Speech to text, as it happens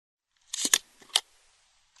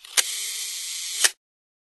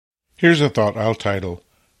Here's a thought I'll title,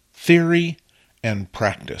 Theory and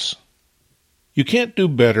Practice. You can't do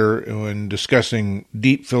better when discussing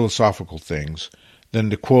deep philosophical things than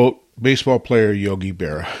to quote baseball player Yogi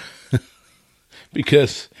Berra,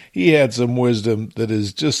 because he had some wisdom that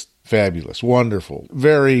is just fabulous, wonderful,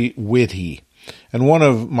 very witty. And one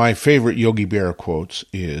of my favorite Yogi Berra quotes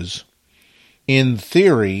is, "In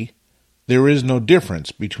theory, there is no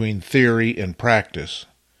difference between theory and practice,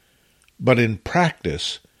 but in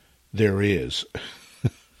practice, there is."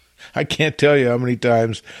 I can't tell you how many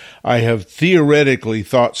times I have theoretically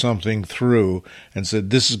thought something through and said,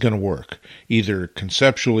 this is going to work, either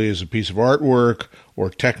conceptually as a piece of artwork or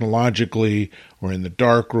technologically or in the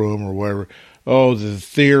dark room or wherever. Oh, the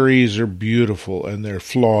theories are beautiful and they're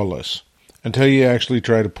flawless until you actually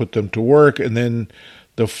try to put them to work, and then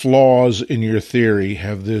the flaws in your theory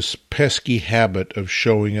have this pesky habit of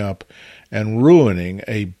showing up and ruining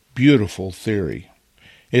a beautiful theory.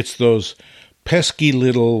 It's those pesky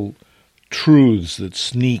little truths that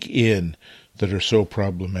sneak in that are so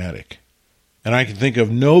problematic. And I can think of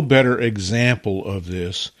no better example of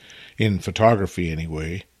this, in photography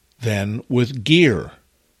anyway, than with gear.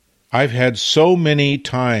 I've had so many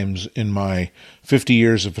times in my 50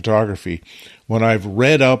 years of photography when I've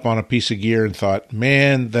read up on a piece of gear and thought,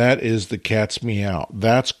 man, that is the cat's meow.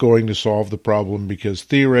 That's going to solve the problem because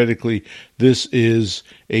theoretically this is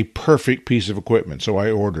a perfect piece of equipment. So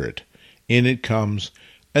I order it. In it comes,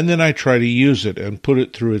 and then I try to use it and put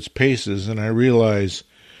it through its paces, and I realize,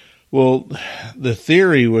 well, the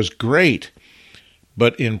theory was great,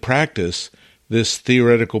 but in practice, this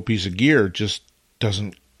theoretical piece of gear just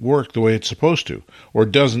doesn't work the way it's supposed to, or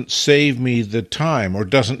doesn't save me the time, or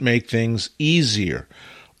doesn't make things easier,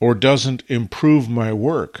 or doesn't improve my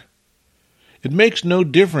work. It makes no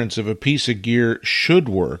difference if a piece of gear should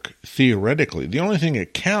work theoretically. The only thing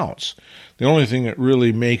that counts, the only thing that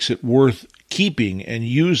really makes it worth keeping and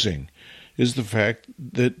using, is the fact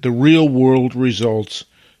that the real-world results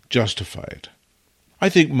justify it. I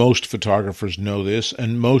think most photographers know this,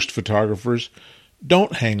 and most photographers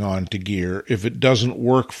don't hang on to gear if it doesn't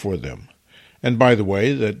work for them. And by the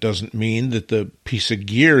way, that doesn't mean that the piece of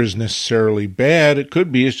gear is necessarily bad. It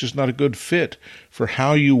could be it's just not a good fit for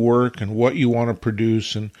how you work and what you want to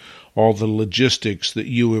produce and all the logistics that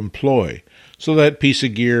you employ. So that piece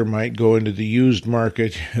of gear might go into the used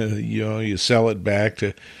market. You sell it back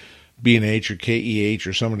to B&H or KEH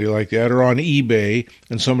or somebody like that, or on eBay,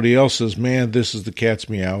 and somebody else says, man, this is the cat's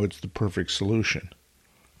meow. It's the perfect solution.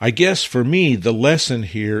 I guess for me, the lesson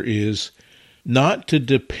here is not to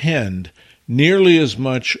depend nearly as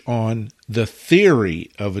much on the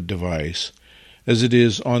theory of a device as it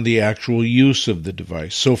is on the actual use of the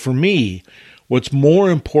device. So for me, what's more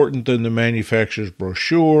important than the manufacturer's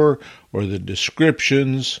brochure or the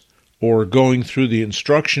descriptions or going through the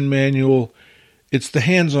instruction manual, it's the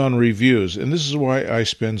hands-on reviews. And this is why I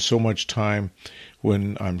spend so much time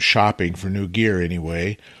when I'm shopping for new gear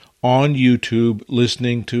anyway, on YouTube,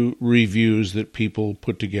 listening to reviews that people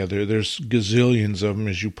put together. There's gazillions of them,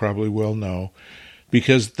 as you probably well know,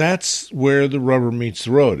 because that's where the rubber meets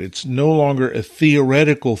the road. It's no longer a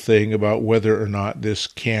theoretical thing about whether or not this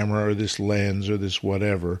camera or this lens or this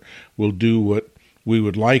whatever will do what we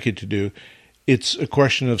would like it to do. It's a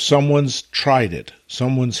question of someone's tried it,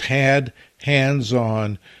 someone's had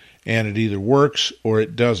hands-on, and it either works or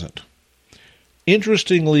it doesn't.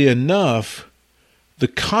 Interestingly enough, the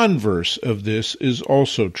converse of this is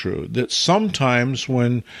also true, that sometimes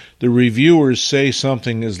when the reviewers say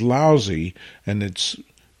something is lousy and it's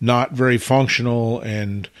not very functional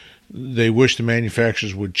and they wish the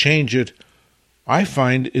manufacturers would change it, I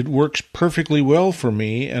find it works perfectly well for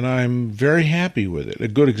me and I'm very happy with it. A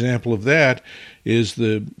good example of that is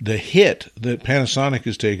the hit that Panasonic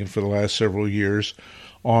has taken for the last several years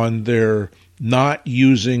on their not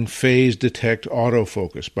using phase detect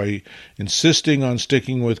autofocus by insisting on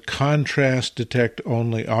sticking with contrast detect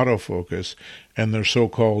only autofocus and their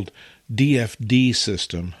so-called DFD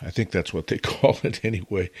system. I think that's what they call it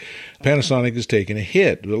anyway. Panasonic has taken a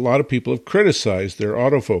hit. A lot of people have criticized their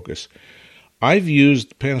autofocus. I've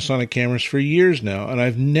used Panasonic cameras for years now, and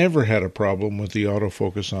I've never had a problem with the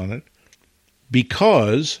autofocus on it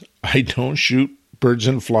because I don't shoot birds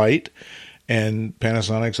in flight, and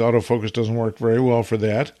Panasonic's autofocus doesn't work very well for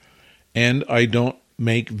that. And I don't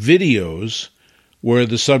make videos where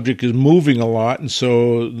the subject is moving a lot, and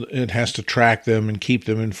so it has to track them and keep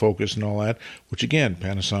them in focus and all that, which, again,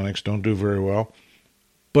 Panasonics don't do very well.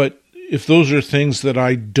 But if those are things that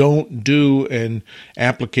I don't do and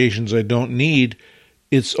applications I don't need,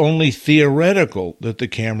 it's only theoretical that the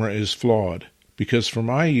camera is flawed, because for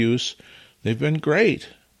my use, they've been great.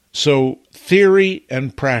 So, theory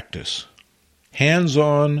and practice.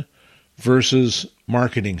 Hands-on versus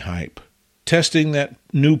marketing hype. Testing that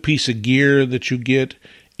new piece of gear that you get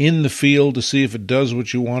in the field to see if it does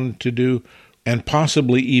what you want it to do, and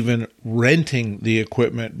possibly even renting the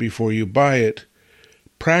equipment before you buy it.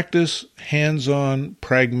 Practice, hands-on,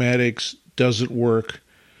 pragmatics, does it work?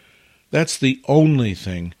 That's the only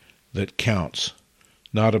thing that counts.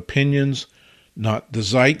 Not opinions, not the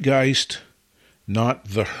zeitgeist, not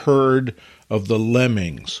the herd of the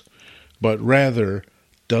lemmings, but rather,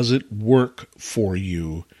 does it work for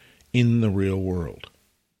you in the real world?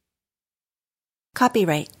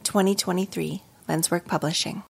 Copyright 2023, Lenswork Publishing.